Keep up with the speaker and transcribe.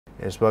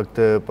इस वक्त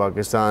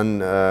पाकिस्तान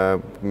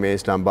में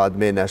इस्लामाबाद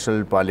में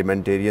नेशनल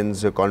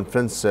पार्लियामेंटेरियंस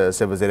कॉन्फ्रेंस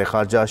से वज़ीर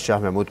ख़ारजा शाह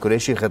महमूद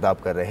कुरैशी ख़िताब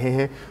कर रहे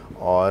हैं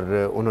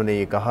और उन्होंने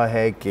ये कहा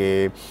है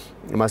कि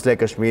मसला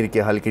कश्मीर के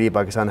हल के लिए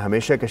पाकिस्तान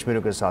हमेशा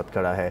कश्मीरियों के साथ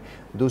खड़ा है।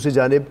 दूसरी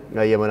जानिब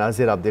ये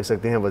मनाज़िर आप देख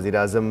सकते हैं, वज़ीर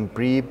आज़म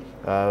प्री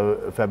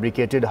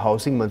फैब्रिकेटेड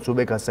हाउसिंग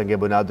मनसूबे का संग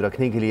बुनियाद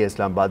रखने के लिए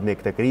इस्लामाबाद में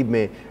एक तकरीब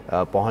में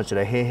पहुँच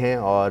रहे हैं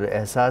और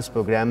एहसास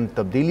प्रोग्राम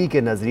तब्दीली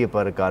के नज़रिए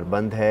पर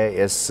कारबंद है।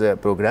 इस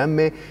प्रोग्राम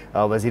में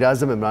वज़ीर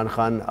आज़म इमरान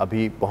खान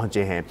अभी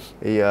पहुँचे हैं।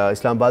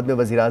 इस्लामाबाद में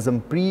वज़ीर आज़म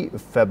प्री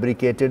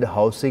फैब्रिकेटेड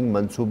हाउसिंग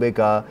मनसूबे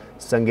का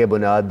संग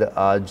बुनियाद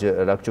आज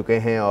रख चुके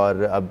हैं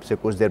और अब से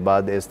कुछ देर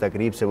बाद इस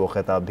तकरीब से वो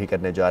ख़िताब भी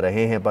करने जा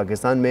रहे हैं।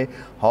 पाकिस्तान में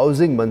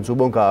हाउसिंग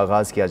मंसूबों का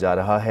आगाज़ किया जा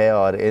रहा है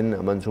और इन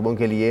मंसूबों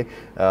के लिए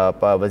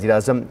वज़ीर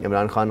आज़म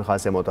इमरान खान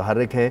ख़ासे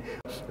मुतहर्रिक हैं।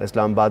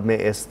 इस्लामाबाद में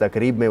इस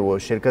तकरीब में वो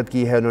शिरकत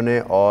की है उन्होंने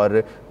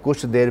और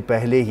कुछ देर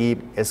पहले ही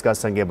इसका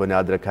संग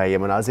बुनियाद रखा है। ये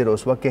मनाज़िर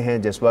उस वक्त के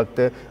हैं जिस वक्त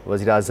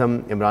वज़ीर आज़म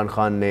इमरान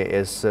खान ने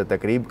इस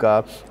तकरीब का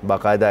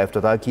बाकायदा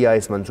इफ्तिताह किया,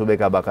 इस मंसूबे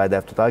का बाकायदा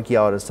इफ्तिताह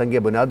किया और संग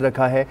बुनियाद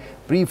रखा है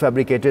प्री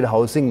फैब्रिकेटेड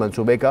हाउसिंग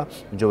मंसूबे का,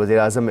 जो वज़ीर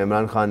आज़म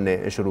इमरान खान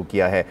ने शुरू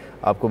किया है।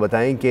 आपको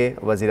बताएं कि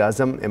वज़ीर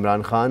आज़म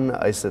इमरान खान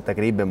इस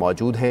तकरीब में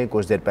मौजूद हैं,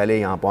 कुछ देर पहले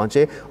यहाँ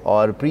पहुँचे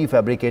और प्री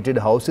फैब्रिकेटेड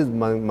हाउसिंग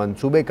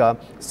मंसूबे का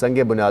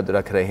संग बुनियाद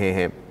रख रहे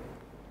हैं।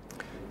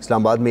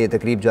 इस्लामाबाद में ये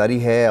तकरीब जारी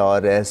है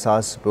और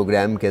एहसास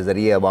प्रोग्राम के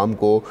ज़रिए अवाम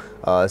को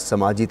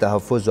समाजी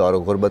तहफ़्फ़ुज़ और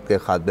गुरबत के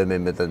ख़ात्मे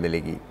में मदद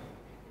मिलेगी।